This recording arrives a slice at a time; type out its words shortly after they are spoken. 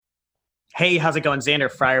Hey, how's it going? Xander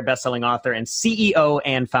Fryer, bestselling author and CEO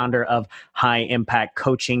and founder of High Impact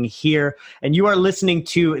Coaching here. And you are listening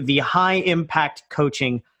to the High Impact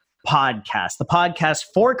Coaching podcast, the podcast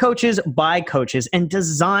for coaches by coaches and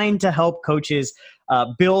designed to help coaches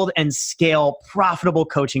build and scale profitable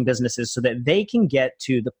coaching businesses so that they can get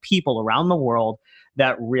to the people around the world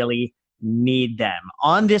that really need them.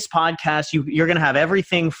 On this podcast, you're going to have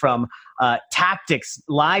everything from tactics,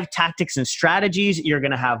 live tactics and strategies. You're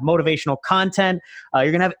going to have motivational content.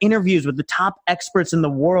 You're going to have interviews with the top experts in the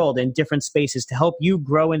world in different spaces to help you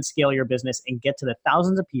grow and scale your business and get to the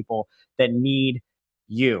thousands of people that need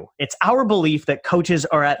you. It's our belief that coaches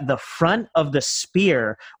are at the front of the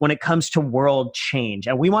spear when it comes to world change.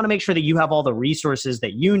 And we want to make sure that you have all the resources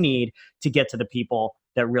that you need to get to the people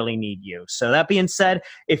that really need you. So that being said,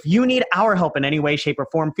 if you need our help in any way, shape, or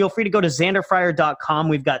form, feel free to go to xanderfryer.com.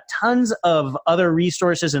 We've got tons of other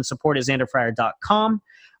resources and support at xanderfryer.com.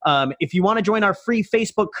 If you want to join our free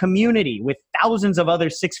Facebook community with thousands of other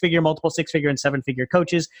six-figure, multiple six-figure, and seven-figure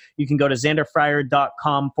coaches, you can go to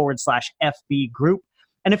xanderfryer.com/FB group.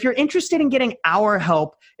 And if you're interested in getting our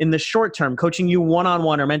help in the short term, coaching you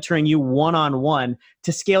one-on-one or mentoring you one-on-one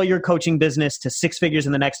to scale your coaching business to six figures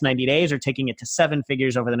in the next 90 days or taking it to seven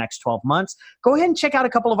figures over the next 12 months, go ahead and check out a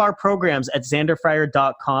couple of our programs at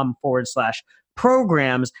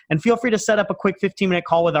xanderfryer.com/programs. And feel free to set up a quick 15-minute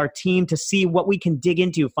call with our team to see what we can dig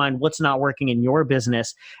into, find what's not working in your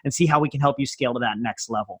business, and see how we can help you scale to that next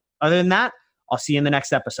level. Other than that, I'll see you in the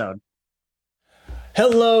next episode.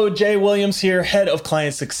 Hello, Jay Williams here, Head of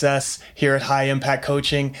Client Success here at High Impact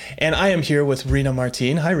Coaching. And I am here with Rena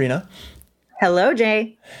Martin. Hi, Rena. Hello,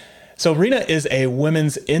 Jay. So Rena is a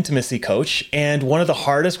women's intimacy coach and one of the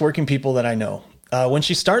hardest working people that I know. When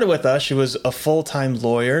she started with us, she was a full-time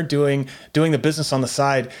lawyer doing the business on the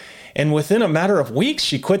side. And within a matter of weeks,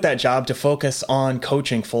 she quit that job to focus on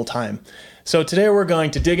coaching full-time. So today we're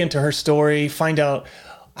going to dig into her story, find out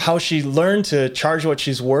how she learned to charge what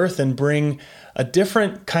she's worth and bring a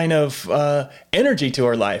different kind of energy to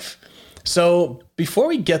her life. So before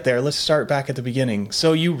we get there, let's start back at the beginning.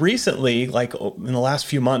 So you recently, like in the last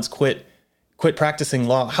few months, quit practicing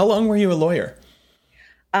law. How long were you a lawyer?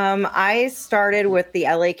 I started with the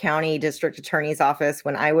LA County District Attorney's Office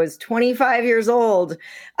when I was 25 years old.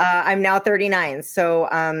 I'm now 39. So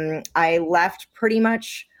I left pretty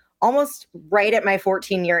much almost right at my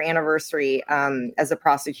 14-year anniversary as a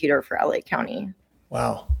prosecutor for LA County.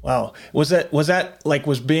 Wow. Was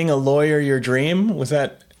being a lawyer your dream? Was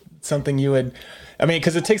that something you had,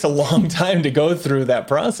 because it takes a long time to go through that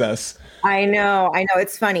process. I know.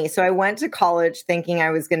 It's funny. So I went to college thinking I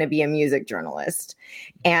was going to be a music journalist,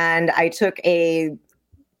 and I took a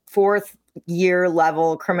fourth year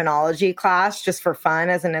level criminology class just for fun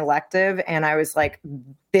as an elective. And I was like,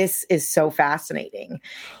 this is so fascinating.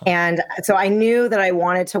 And so I knew that I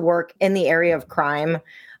wanted to work in the area of crime.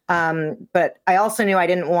 But I also knew I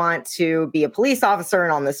didn't want to be a police officer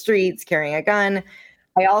and on the streets carrying a gun.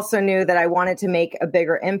 I also knew that I wanted to make a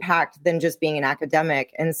bigger impact than just being an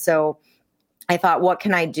academic. And so I thought, what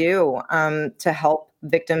can I do to help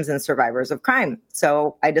victims and survivors of crime?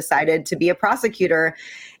 So I decided to be a prosecutor,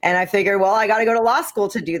 and I figured, well, I got to go to law school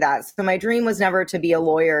to do that. So my dream was never to be a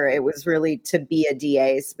lawyer. It was really to be a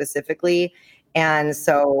DA specifically. And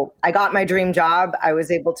so I got my dream job. I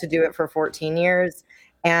was able to do it for 14 years.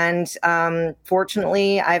 And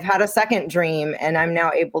fortunately, I've had a second dream, and I'm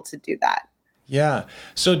now able to do that. Yeah.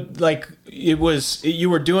 So you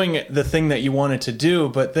were doing the thing that you wanted to do,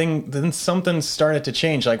 but then something started to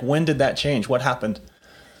change. Like, when did that change? What happened?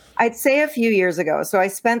 I'd say a few years ago. So I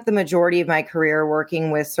spent the majority of my career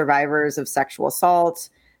working with survivors of sexual assault,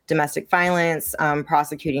 domestic violence,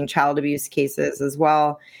 prosecuting child abuse cases as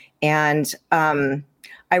well. And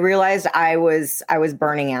I realized I was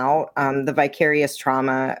burning out. The vicarious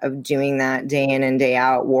trauma of doing that day in and day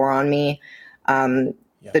out wore on me.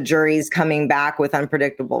 The juries coming back with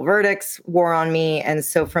unpredictable verdicts wore on me. And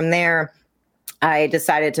so from there, I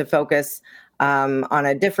decided to focus on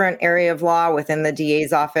a different area of law within the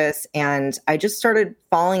DA's office. And I just started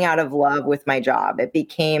falling out of love with my job. It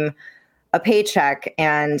became a paycheck,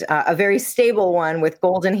 and a very stable one with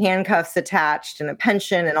golden handcuffs attached and a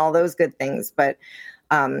pension and all those good things. But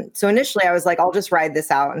so initially I was like, I'll just ride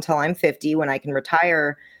this out until I'm 50 when I can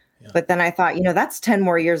retire. Yeah. But then I thought, that's 10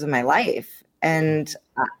 more years of my life. And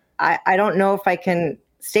I don't know if I can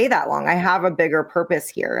stay that long. I have a bigger purpose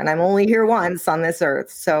here, and I'm only here once on this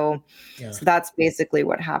earth. So that's basically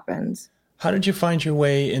what happened. How did you find your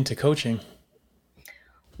way into coaching?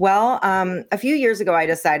 Well, a few years ago, I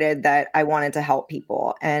decided that I wanted to help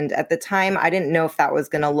people. And at the time, I didn't know if that was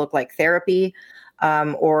going to look like therapy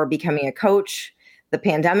or becoming a coach. the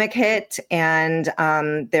pandemic hit, and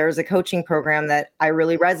there's a coaching program that I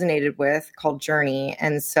really resonated with called Journey.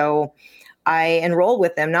 And so I enrolled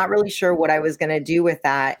with them, not really sure what I was going to do with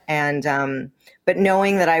that. And, but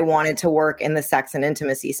knowing that I wanted to work in the sex and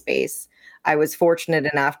intimacy space, I was fortunate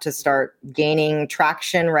enough to start gaining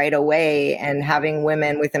traction right away and having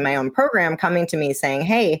women within my own program coming to me saying,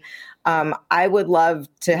 hey, I would love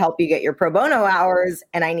to help you get your pro bono hours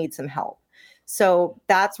and I need some help. So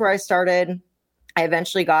that's where I started. I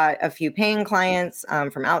eventually got a few paying clients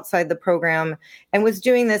from outside the program and was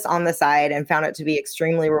doing this on the side and found it to be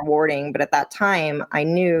extremely rewarding. But at that time, I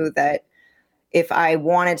knew that if I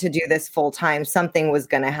wanted to do this full time, something was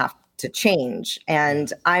going to have to change.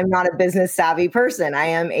 And I'm not a business savvy person. I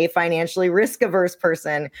am a financially risk averse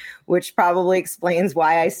person, which probably explains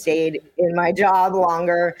why I stayed in my job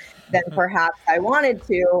longer than perhaps I wanted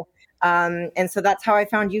to. And so that's how I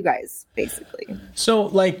found you guys, basically. So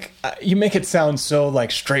like, you make it sound so like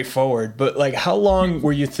straightforward, but like, how long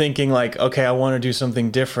were you thinking like, okay, I want to do something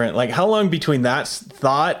different? Like how long between that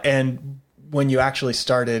thought and when you actually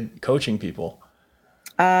started coaching people?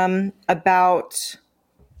 About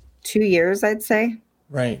 2 years, I'd say.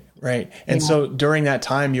 Right. And so during that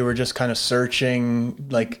time you were just kind of searching,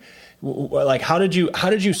 like how did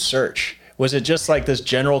you search? Was it just like this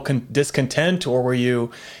general discontent, or were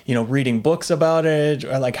you, reading books about it?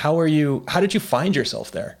 Or like, how did you find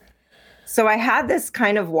yourself there? So I had this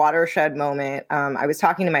kind of watershed moment. I was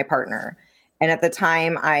talking to my partner, and at the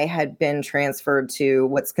time I had been transferred to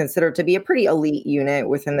what's considered to be a pretty elite unit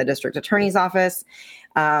within the district attorney's office.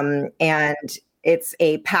 And it's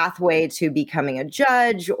a pathway to becoming a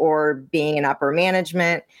judge or being in upper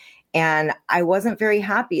management. And I wasn't very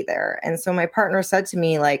happy there. And so my partner said to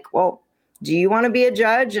me like, well, do you want to be a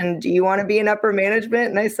judge and do you want to be in upper management?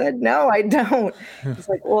 And I said, no, I don't. He's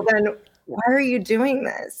like, well, then why are you doing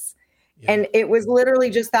this? Yeah. And it was literally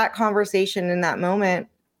just that conversation in that moment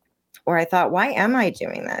where I thought, why am I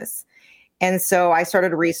doing this? And so I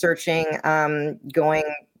started researching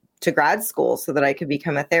going to grad school so that I could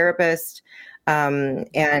become a therapist.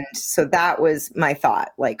 And so that was my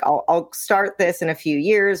thought. Like, I'll start this in a few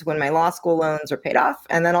years when my law school loans are paid off,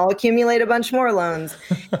 and then I'll accumulate a bunch more loans.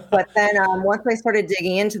 But then once I started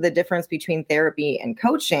digging into the difference between therapy and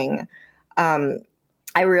coaching,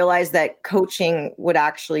 I realized that coaching would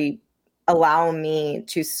actually allow me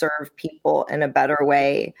to serve people in a better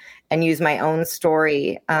way and use my own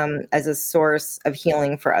story as a source of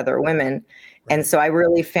healing for other women. And so I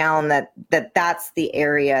really found that that's the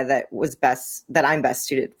area that I'm best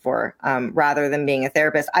suited for, rather than being a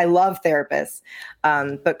therapist. I love therapists,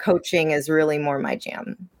 but coaching is really more my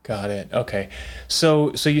jam. Got it. Okay.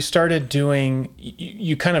 So you started doing,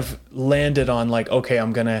 you kind of landed on like, okay,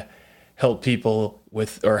 I'm going to help people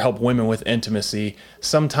with, or help women with intimacy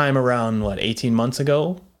sometime around 18 months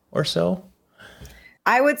ago or so?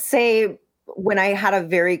 I would say when I had a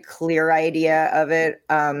very clear idea of it,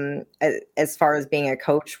 as far as being a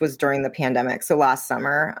coach, was during the pandemic. So last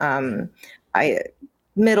summer,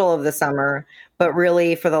 middle of the summer, but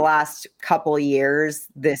really for the last couple years,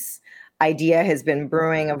 this idea has been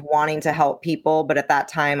brewing of wanting to help people. But at that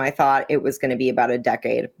time, I thought it was going to be about a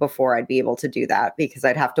decade before I'd be able to do that, because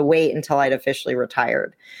I'd have to wait until I'd officially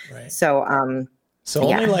retired. Right. So,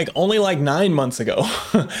 only like 9 months ago.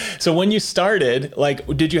 So when you started, like,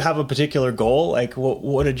 did you have a particular goal? Like, what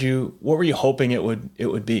were you hoping it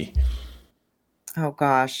would be? Oh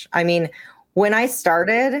gosh. I mean, when I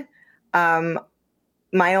started,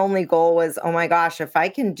 my only goal was, oh my gosh, if I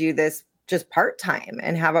can do this just part-time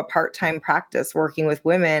and have a part-time practice working with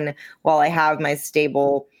women while I have my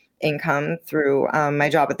stable income through my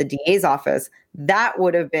job at the DA's office, that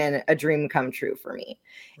would have been a dream come true for me.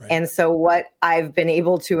 Right. And so what I've been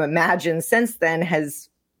able to imagine since then has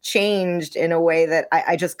changed in a way that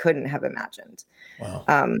I just couldn't have imagined. Wow.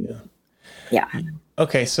 Yeah.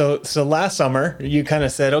 Okay. So last summer you kind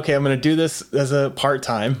of said, okay, I'm going to do this as a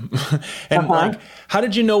part-time. And like, how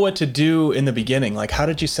did you know what to do in the beginning? Like, how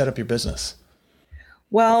did you set up your business?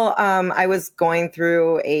 Well, I was going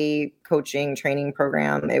through a coaching training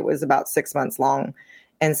program. It was about 6 months long.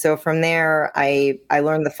 And so from there, I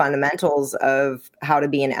learned the fundamentals of how to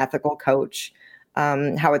be an ethical coach,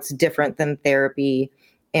 how it's different than therapy,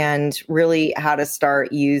 and really how to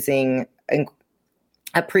start using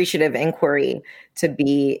appreciative inquiry to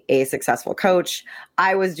be a successful coach.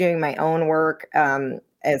 I was doing my own work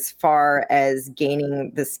as far as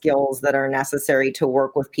gaining the skills that are necessary to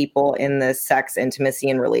work with people in the sex, intimacy,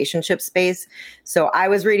 and relationship space. So I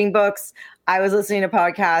was reading books. I was listening to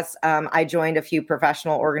podcasts. I joined a few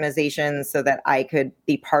professional organizations so that I could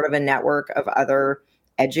be part of a network of other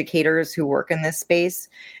educators who work in this space.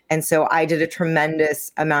 And so I did a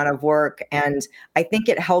tremendous amount of work, and I think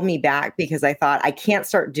it held me back because I thought I can't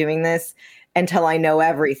start doing this until I know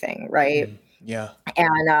everything, right? Yeah.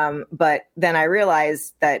 And but then I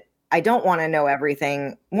realized that I don't want to know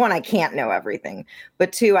everything. One, I can't know everything,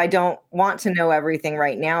 but two, I don't want to know everything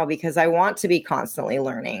right now because I want to be constantly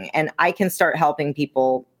learning, and I can start helping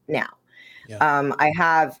people now. Yeah. I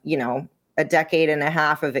have, a decade and a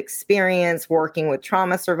half of experience working with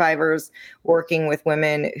trauma survivors, working with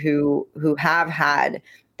women who have had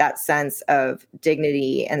that sense of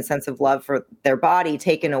dignity and sense of love for their body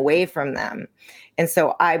taken away from them. And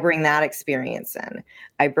so I bring that experience in.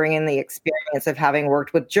 I bring in the experience of having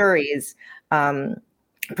worked with juries,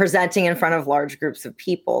 presenting in front of large groups of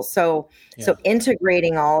people. So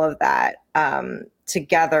integrating all of that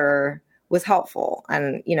together was helpful.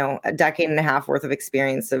 And, a decade and a half worth of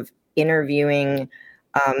experience of interviewing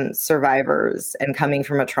survivors and coming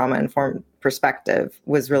from a trauma-informed perspective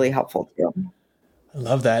was really helpful too. I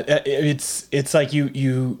love that. It's like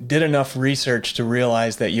you did enough research to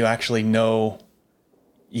realize that you actually know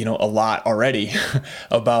a lot already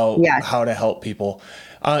about how to help people.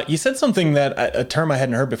 You said something that a term I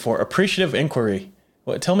hadn't heard before, appreciative inquiry.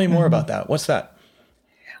 Well, tell me more about that. What's that?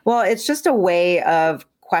 Well, it's just a way of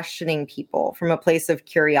questioning people from a place of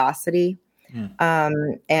curiosity.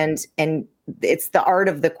 And it's the art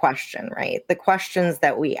of the question, right? The questions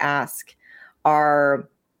that we ask are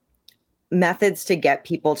methods to get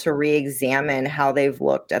people to re-examine how they've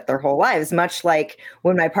looked at their whole lives. Much like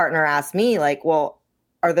when my partner asked me, like, well,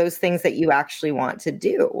 are those things that you actually want to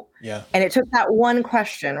do? Yeah. And it took that one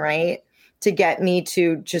question, right, to get me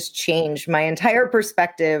to just change my entire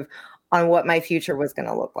perspective on what my future was going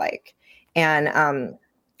to look like. And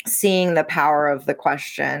seeing the power of the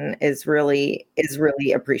question is really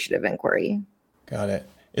appreciative inquiry. Got it.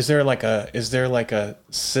 Is there like a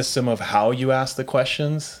system of how you ask the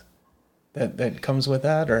questions that comes with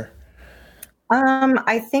that, or?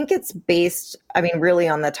 I think it's based, really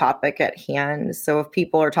on the topic at hand. So if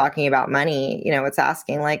people are talking about money, it's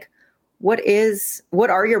asking like, what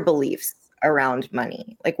are your beliefs around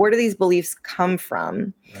money? Like, where do these beliefs come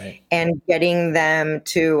from? Right. And getting them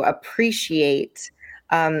to appreciate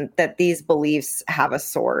that these beliefs have a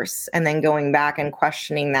source, and then going back and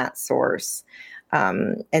questioning that source,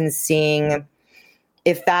 and seeing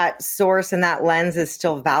if that source and that lens is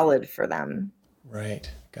still valid for them.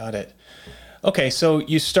 Right. Got it. Okay. So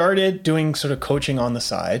you started doing sort of coaching on the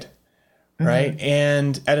side, right? Mm-hmm.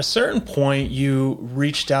 And at a certain point you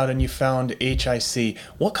reached out and you found HIC.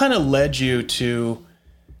 What kind of led you to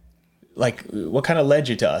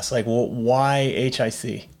us? Like, why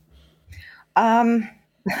HIC?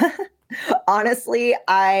 Honestly,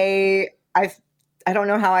 I don't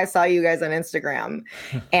know how I saw you guys on Instagram,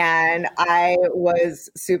 and I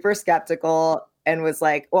was super skeptical and was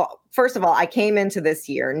like, well, first of all, I came into this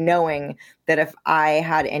year knowing that if I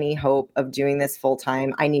had any hope of doing this full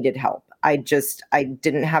time, I needed help. I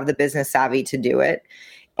didn't have the business savvy to do it.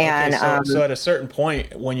 And so at a certain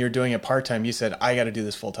point when you're doing it part-time, you said, I got to do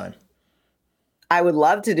this full time. I would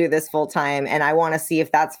love to do this full time, and I want to see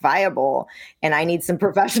if that's viable. And I need some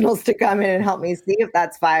professionals to come in and help me see if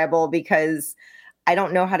that's viable, because I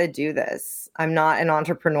don't know how to do this. I'm not an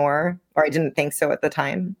entrepreneur, or I didn't think so at the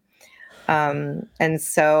time. And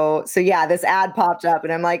so this ad popped up,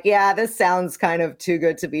 and I'm like, yeah, this sounds kind of too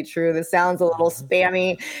good to be true. This sounds a little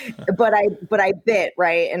spammy, but I bit,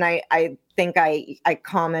 right. And I think I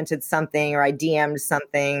commented something, or I DM'd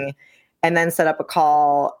something, and then set up a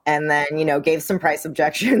call, and then, gave some price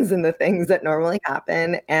objections and the things that normally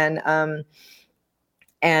happen. And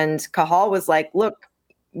Cahal was like, look,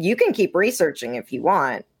 you can keep researching if you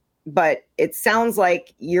want, but it sounds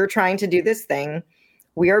like you're trying to do this thing.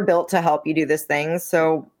 We are built to help you do this thing.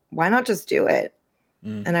 So why not just do it?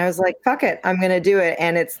 Mm. And I was like, fuck it, I'm going to do it.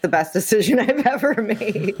 And it's the best decision I've ever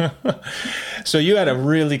made. So you had a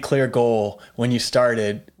really clear goal when you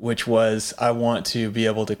started, which was, I want to be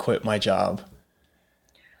able to quit my job.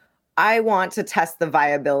 I want to test the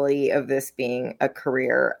viability of this being a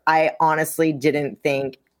career. I honestly didn't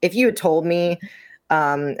think, if you had told me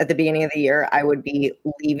at the beginning of the year I would be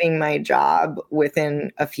leaving my job within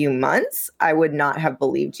a few months, I would not have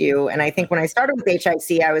believed you. And I think when I started with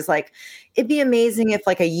HIC, I was like, it'd be amazing if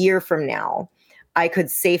like a year from now I could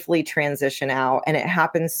safely transition out. And it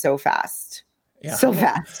happened so fast. Yeah. So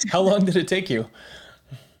fast. How long did it take you?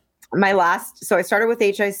 So I started with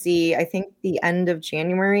HIC, I think the end of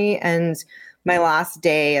January, and my last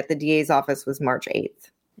day at the DA's office was March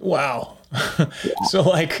 8th. Wow. Yeah. So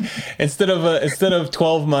like instead of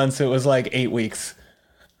 12 months, it was like 8 weeks.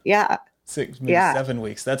 Yeah. maybe 7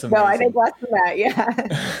 weeks. That's amazing. No, I think less than that.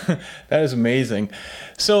 Yeah. That is amazing.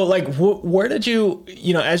 So like, where did you,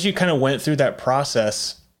 as you kind of went through that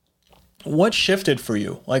process, what shifted for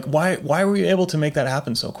you? Like, why were you able to make that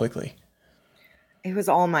happen so quickly? It was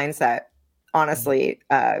all mindset, honestly.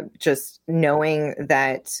 Just knowing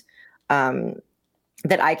that,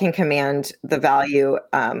 that I can command the value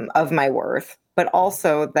of my worth, but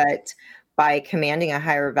also that by commanding a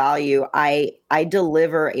higher value, I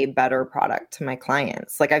deliver a better product to my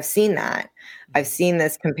clients. Like I've seen that. I've seen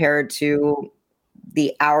this compared to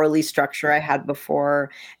the hourly structure I had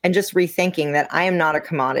before, and just rethinking that I am not a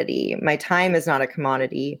commodity. My time is not a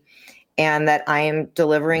commodity, and that I am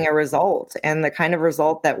delivering a result, and the kind of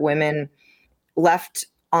result that women left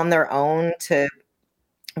on their own to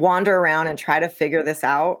wander around and try to figure this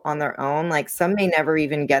out on their own. Like some may never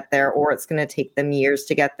even get there, or it's going to take them years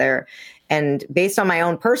to get there. And based on my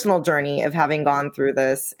own personal journey of having gone through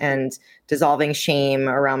this and dissolving shame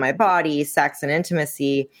around my body, sex, and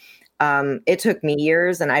intimacy, it took me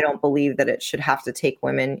years, and I don't believe that it should have to take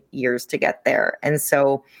women years to get there. And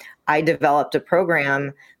so I developed a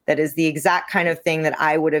program that is the exact kind of thing that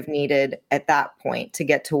I would have needed at that point to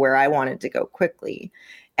get to where I wanted to go quickly.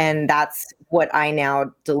 And that's what I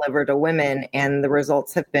now deliver to women, and the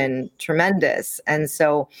results have been tremendous. And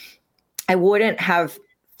so I wouldn't have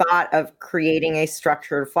thought of creating a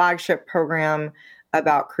structured flagship program,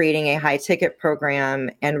 about creating a high ticket program,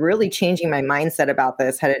 and really changing my mindset about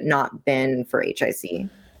this had it not been for HIC.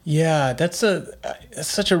 Yeah, that's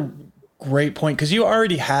such a great point, because you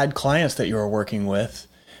already had clients that you were working with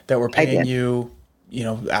that were paying you,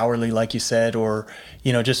 hourly, like you said, or,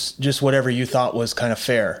 just whatever you thought was kind of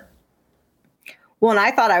fair. Well, and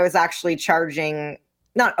I thought I was actually charging,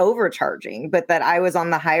 not overcharging, but that I was on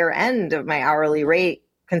the higher end of my hourly rate,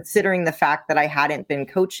 considering the fact that I hadn't been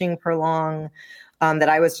coaching for long, that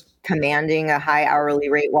I was commanding a high hourly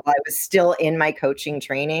rate while I was still in my coaching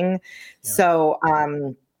training. Yeah.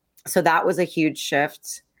 So that was a huge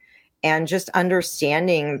shift. And just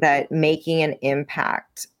understanding that making an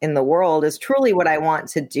impact in the world is truly what I want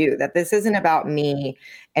to do, that this isn't about me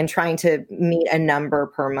and trying to meet a number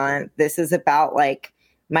per month. This is about like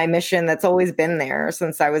my mission that's always been there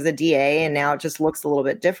since I was a DA, and now it just looks a little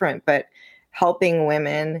bit different, but helping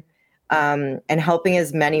women and helping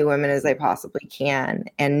as many women as I possibly can,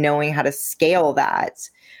 and knowing how to scale that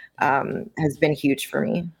has been huge for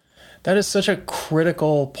me. That is such a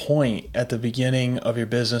critical point at the beginning of your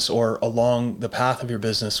business, or along the path of your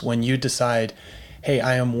business, when you decide, hey,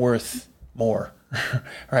 I am worth more,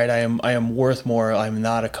 right? I am worth more. I'm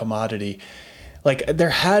not a commodity. Like there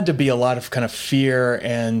had to be a lot of kind of fear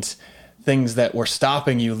and things that were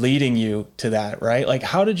stopping you, leading you to that, right? Like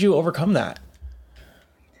how did you overcome that?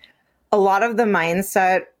 A lot of the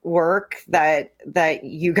mindset work that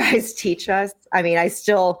you guys teach us. I mean, I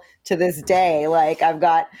still, to this day, like I've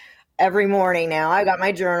got every morning now, I got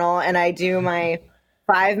my journal and I do my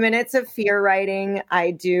 5 minutes of fear writing.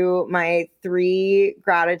 I do my 3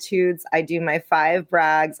 gratitudes. I do my 5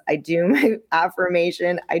 brags. I do my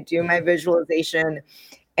affirmation. I do my visualization,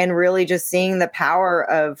 and really just seeing the power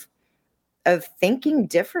of thinking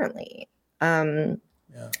differently. And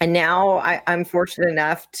now I'm fortunate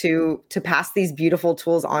enough to pass these beautiful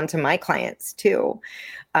tools on to my clients too,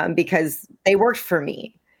 because they worked for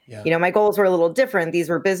me. Yeah. My goals were a little different. These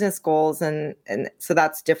were business goals. And so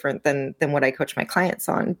that's different than what I coach my clients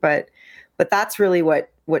on. But that's really what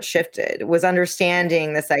shifted, was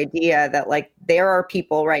understanding this idea that like there are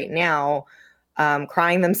people right now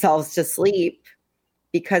crying themselves to sleep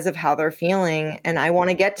because of how they're feeling. And I want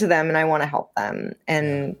to get to them and I want to help them.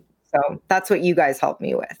 And so that's what you guys helped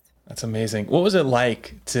me with. That's amazing. What was it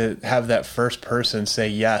like to have that first person say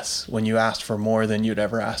yes when you asked for more than you'd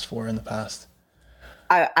ever asked for in the past?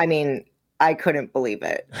 I mean, I couldn't believe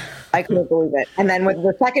it. I couldn't believe it. And then when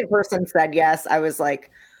the second person said yes, I was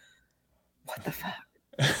like, what the fuck?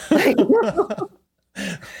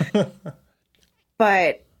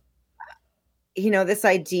 But, this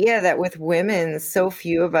idea that with women, so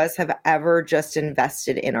few of us have ever just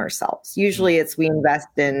invested in ourselves. Usually it's we invest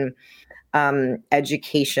in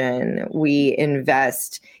education, we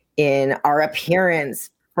invest in our appearance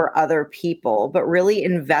for other people, but really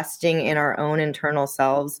investing in our own internal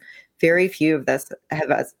selves. Very few of us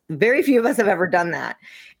have ever done that.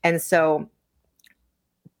 And so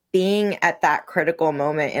being at that critical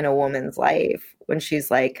moment in a woman's life when she's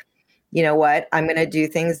like, you know what, I'm going to do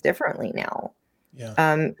things differently now,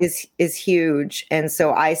 is huge. And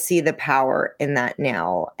so I see the power in that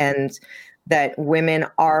now, and that women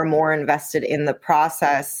are more invested in the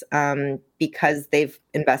process because they've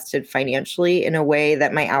invested financially in a way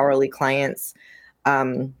that my hourly clients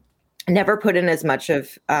never put in as much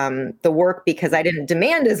of the work because I didn't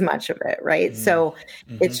demand as much of it. Right. So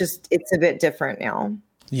it's a bit different now.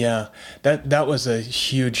 Yeah. That was a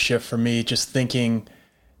huge shift for me. Just thinking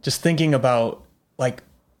about, like,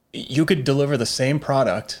 you could deliver the same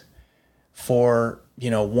product for,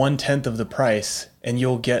 1/10 of the price and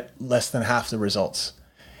you'll get less than half the results.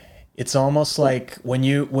 It's almost like when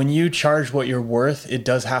you charge what you're worth, it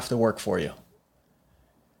does have to work for you.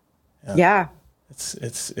 Yeah.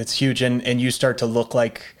 It's huge. And you start to look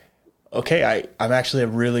like, okay, I'm actually a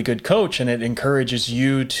really good coach, and it encourages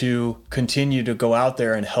you to continue to go out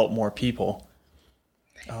there and help more people.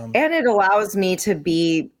 And it allows me to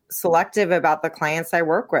be selective about the clients I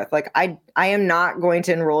work with. Like I am not going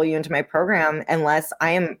to enroll you into my program unless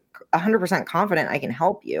I am 100% confident I can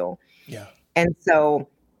help you. Yeah. And so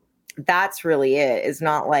that's really it. It's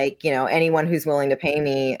not like, anyone who's willing to pay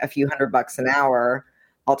me a few $100 an hour,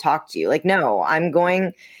 I'll talk to you. Like, no,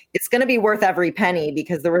 it's going to be worth every penny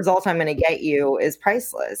because the result I'm going to get you is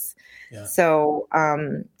priceless. Yeah. So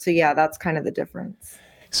yeah, that's kind of the difference.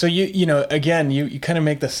 So you kind of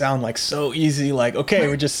make this sound like so easy, like, okay,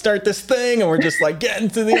 we just start this thing and we're just like getting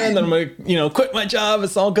to the end and I'm going to, quit my job.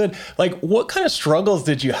 It's all good. Like, what kind of struggles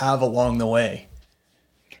did you have along the way?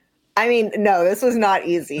 I mean, no, this was not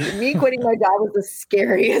easy. Me quitting my job was the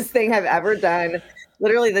scariest thing I've ever done.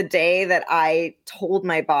 Literally the day that I told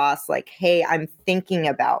my boss, like, hey, I'm thinking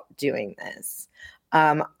about doing this.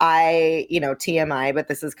 TMI, but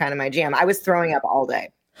this is kind of my jam. I was throwing up all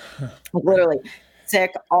day, literally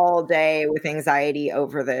sick all day with anxiety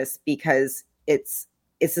over this because it's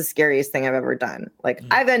the scariest thing I've ever done. Like,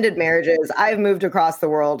 I've ended marriages. I've moved across the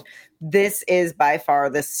world. This is by far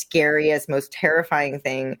the scariest, most terrifying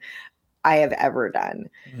thing I have ever done.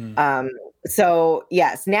 So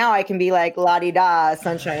yes, now I can be like la-di-da,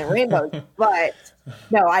 sunshine and rainbows, but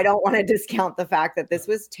no, I don't want to discount the fact that this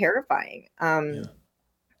was terrifying.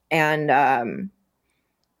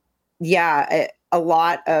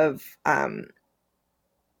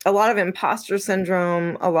 A lot of imposter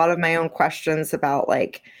syndrome, a lot of my own questions about,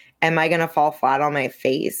 like, am I going to fall flat on my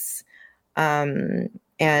face? And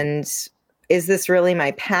is this really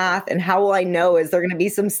my path? And how will I know? Is there going to be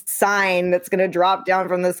some sign that's going to drop down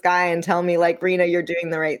from the sky and tell me, like, Rena, you're doing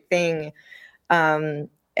the right thing? And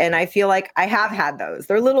I feel like I have had those.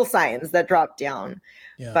 They're little signs that drop down,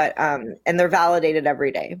 but and they're validated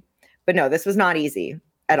every day. But no, this was not easy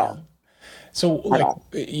at all. So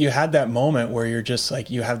you had that moment where you're just like,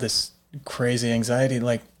 you have this crazy anxiety.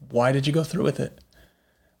 Like, why did you go through with it?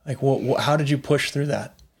 Like, how did you push through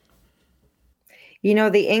that?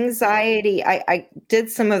 The anxiety, I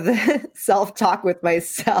did some of the self-talk with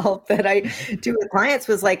myself that I do with clients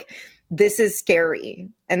was like, this is scary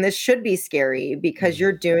and this should be scary because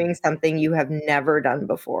you're doing something you have never done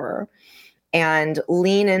before. And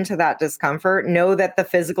lean into that discomfort. Know that the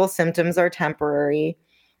physical symptoms are temporary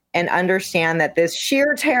and understand that this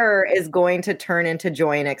sheer terror is going to turn into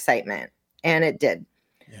joy and excitement. And it did.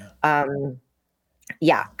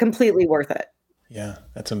 Completely worth it. Yeah,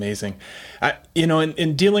 that's amazing.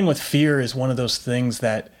 In dealing with fear is one of those things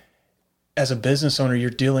that as a business owner, you're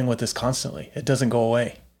dealing with this constantly. It doesn't go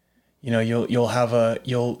away.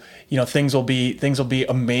 Things will be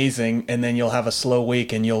amazing. And then you'll have a slow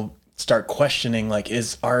week and you'll start questioning, like,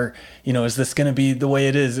 is this going to be the way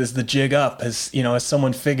it is? Is the jig up? Has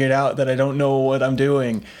someone figured out that I don't know what I'm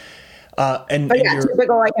doing?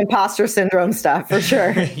 Typical like imposter syndrome stuff for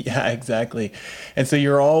sure. Yeah, exactly. And so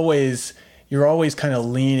you're always kind of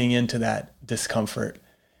leaning into that discomfort.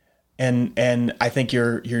 And I think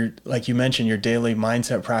you're like you mentioned, your daily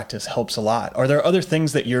mindset practice helps a lot. Are there other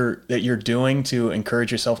things that you're doing to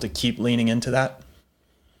encourage yourself to keep leaning into that?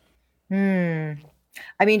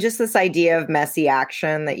 I mean, just this idea of messy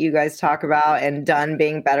action that you guys talk about and done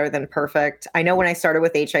being better than perfect. I know when I started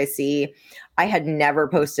with HIC, I had never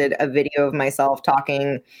posted a video of myself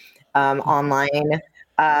talking online.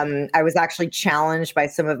 I was actually challenged by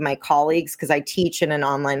some of my colleagues because I teach in an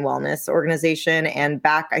online wellness organization. And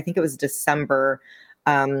back, I think it was December,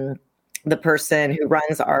 the person who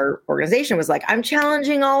runs our organization was like, I'm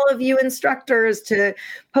challenging all of you instructors to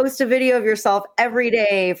post a video of yourself every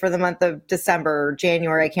day for the month of December,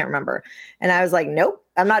 January, I can't remember. And I was like, nope,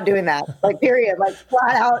 I'm not doing that. Like, period, like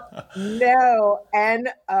flat out, no,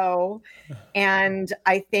 N-O. And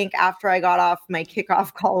I think after I got off my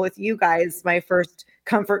kickoff call with you guys, my first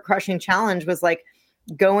comfort crushing challenge was like,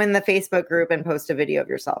 go in the Facebook group and post a video of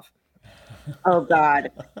yourself. Oh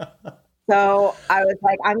God. So I was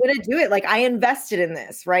like, I'm going to do it. Like, I invested in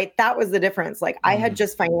this, right? That was the difference. Like, I had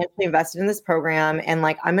just financially invested in this program and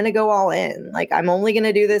like, I'm going to go all in. Like, I'm only going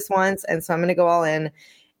to do this once. And so I'm going to go all in.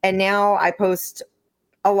 And now I post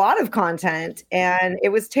a lot of content, and it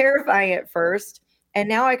was terrifying at first. And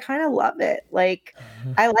now I kind of love it. Like,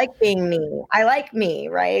 I like being me. I like me,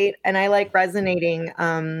 right? And I like resonating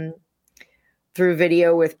through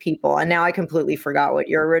video with people. And now I completely forgot what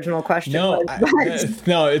your original question was.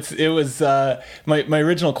 It was my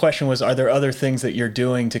original question was, are there other things that you're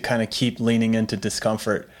doing to kind of keep leaning into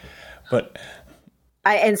discomfort? But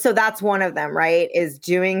and so that's one of them, right? Is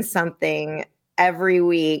doing something every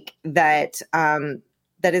week that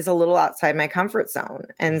that is a little outside my comfort zone.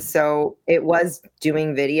 And so it was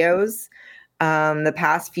doing videos. The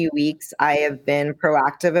past few weeks, I have been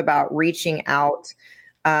proactive about reaching out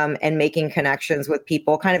and making connections with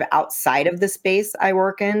people kind of outside of the space I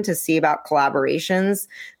work in to see about collaborations.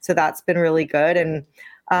 So that's been really good. And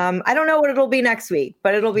I don't know what it'll be next week,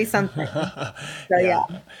 but it'll be something. So, yeah.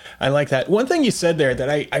 I like that. One thing you said there that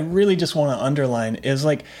I really just want to underline is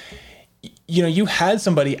like, you know, you had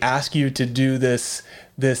somebody ask you to do this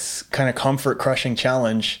kind of comfort crushing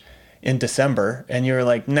challenge in December, and you were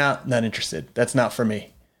like, nah, not interested. That's not for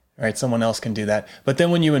me. All right, someone else can do that. But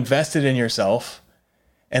then when you invested in yourself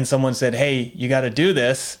and someone said, hey, you got to do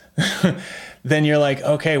this, then you're like,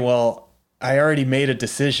 okay, well, I already made a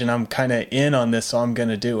decision. I'm kind of in on this, so I'm going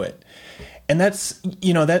to do it. And that's,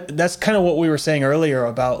 you know, that's kind of what we were saying earlier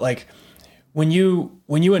about like, when you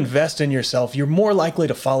invest in yourself, you're more likely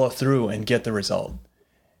to follow through and get the result.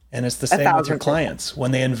 And it's the same with your clients.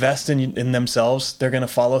 When they invest in themselves, they're going to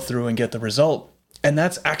follow through and get the result. And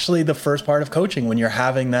that's actually the first part of coaching, when you're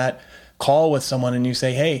having that call with someone and you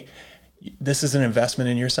say, hey, this is an investment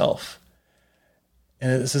in yourself.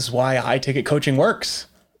 And this is why high ticket coaching works.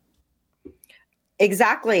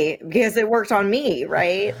 Exactly, because it worked on me,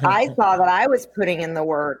 right? I saw that I was putting in the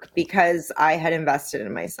work because I had invested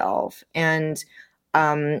in myself. And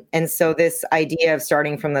so this idea of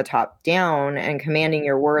starting from the top down and commanding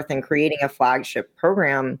your worth and creating a flagship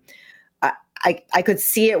program, I could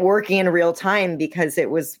see it working in real time because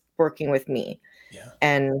it was working with me. Yeah.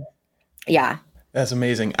 And yeah. That's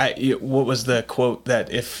amazing. What was the quote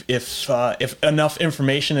that if enough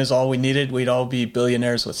information is all we needed, we'd all be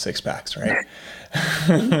billionaires with six packs, right?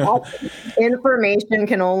 Information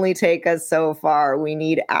can only take us so far. We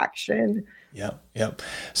need action. Yeah.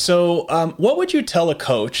 So what would you tell a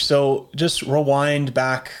coach? So just rewind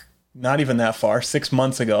back, not even that far, 6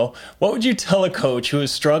 months ago. What would you tell a coach who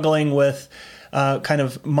is struggling with kind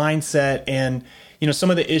of mindset and, you know, some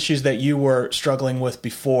of the issues that you were struggling with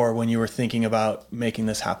before when you were thinking about making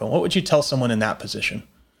this happen? What would you tell someone in that position?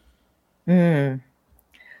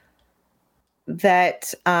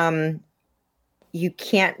 That you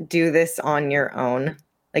can't do this on your own.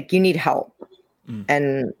 Like, you need help.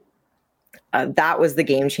 And that was the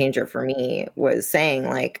game changer for me, was saying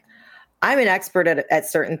like, I'm an expert at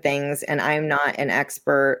certain things, and I'm not an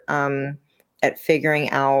expert at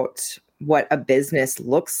figuring out what a business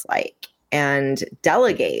looks like. And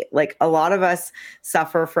delegate. Like, a lot of us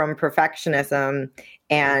suffer from perfectionism,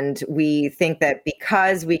 and we think that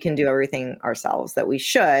because we can do everything ourselves that we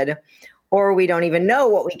should, or we don't even know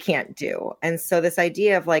what we can't do. And so this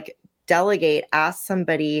idea of like, delegate, ask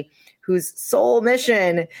somebody whose sole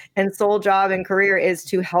mission and sole job and career is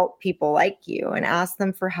to help people like you, and ask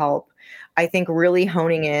them for help. I think really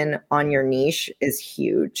honing in on your niche is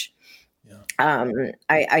huge. Yeah.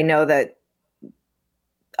 I know that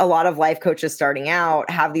a lot of life coaches starting out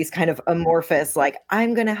have these kind of amorphous, like,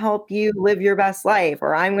 I'm going to help you live your best life,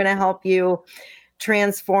 or I'm going to help you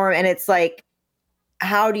transform. And it's like,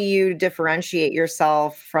 how do you differentiate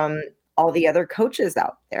yourself from all the other coaches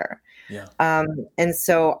out there? Yeah. And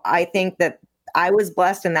so I think that I was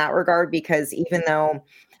blessed in that regard, because even though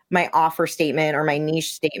my offer statement or my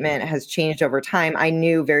niche statement has changed over time, I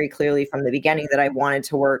knew very clearly from the beginning that I wanted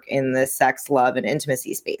to work in the sex, love, and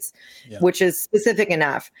intimacy space, which is specific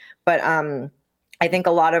enough. But I think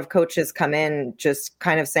a lot of coaches come in just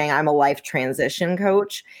kind of saying, I'm a life transition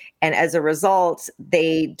coach. And as a result,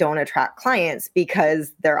 they don't attract clients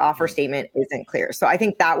because their offer statement isn't clear. So I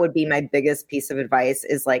think that would be my biggest piece of advice,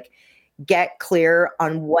 is like, get clear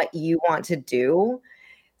on what you want to do,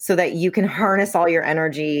 so that you can harness all your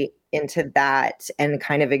energy into that and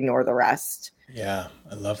kind of ignore the rest. Yeah,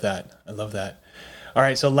 I love that. All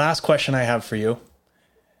right, so last question I have for you.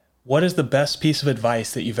 What is the best piece of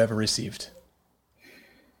advice that you've ever received?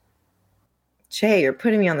 Jay, you're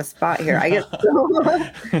putting me on the spot here. I guess.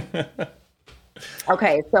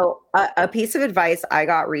 Okay, so a piece of advice I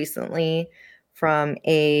got recently from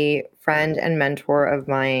a friend and mentor of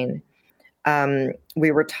mine. We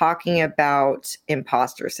were talking about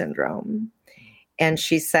imposter syndrome, and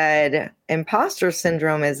she said, imposter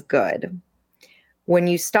syndrome is good when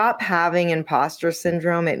you stop having imposter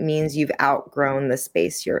syndrome, it means you've outgrown the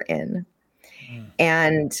space you're in.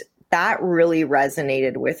 And that really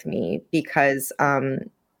resonated with me because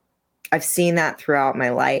I've seen that throughout my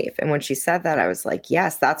life. And when she said that, I was like,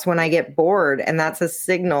 yes, that's when I get bored. And that's a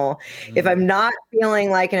signal. If I'm not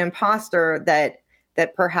feeling like an imposter, that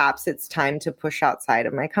perhaps it's time to push outside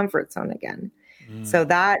of my comfort zone again. So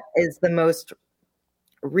that is the most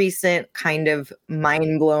recent kind of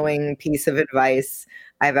mind-blowing piece of advice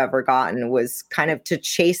I've ever gotten, was kind of to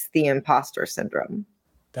chase the imposter syndrome.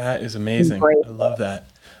 That is amazing. I love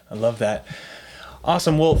that. I love that.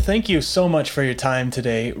 Awesome. Well, thank you so much for your time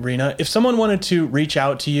today, Rena. If someone wanted to reach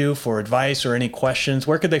out to you for advice or any questions,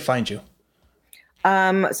 where could they find you?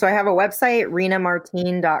 So I have a website,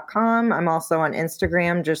 renamartine.com. I'm also on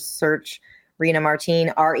Instagram. Just search Rena Martine,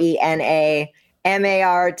 RenaMartine.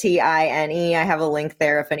 I have a link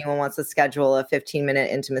there if anyone wants to schedule a 15-minute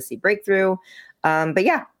intimacy breakthrough. But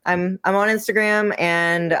yeah, I'm on Instagram,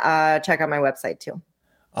 and check out my website too.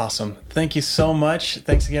 Awesome. Thank you so much.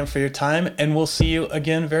 Thanks again for your time, and we'll see you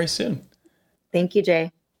again very soon. Thank you,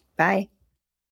 Jay. Bye.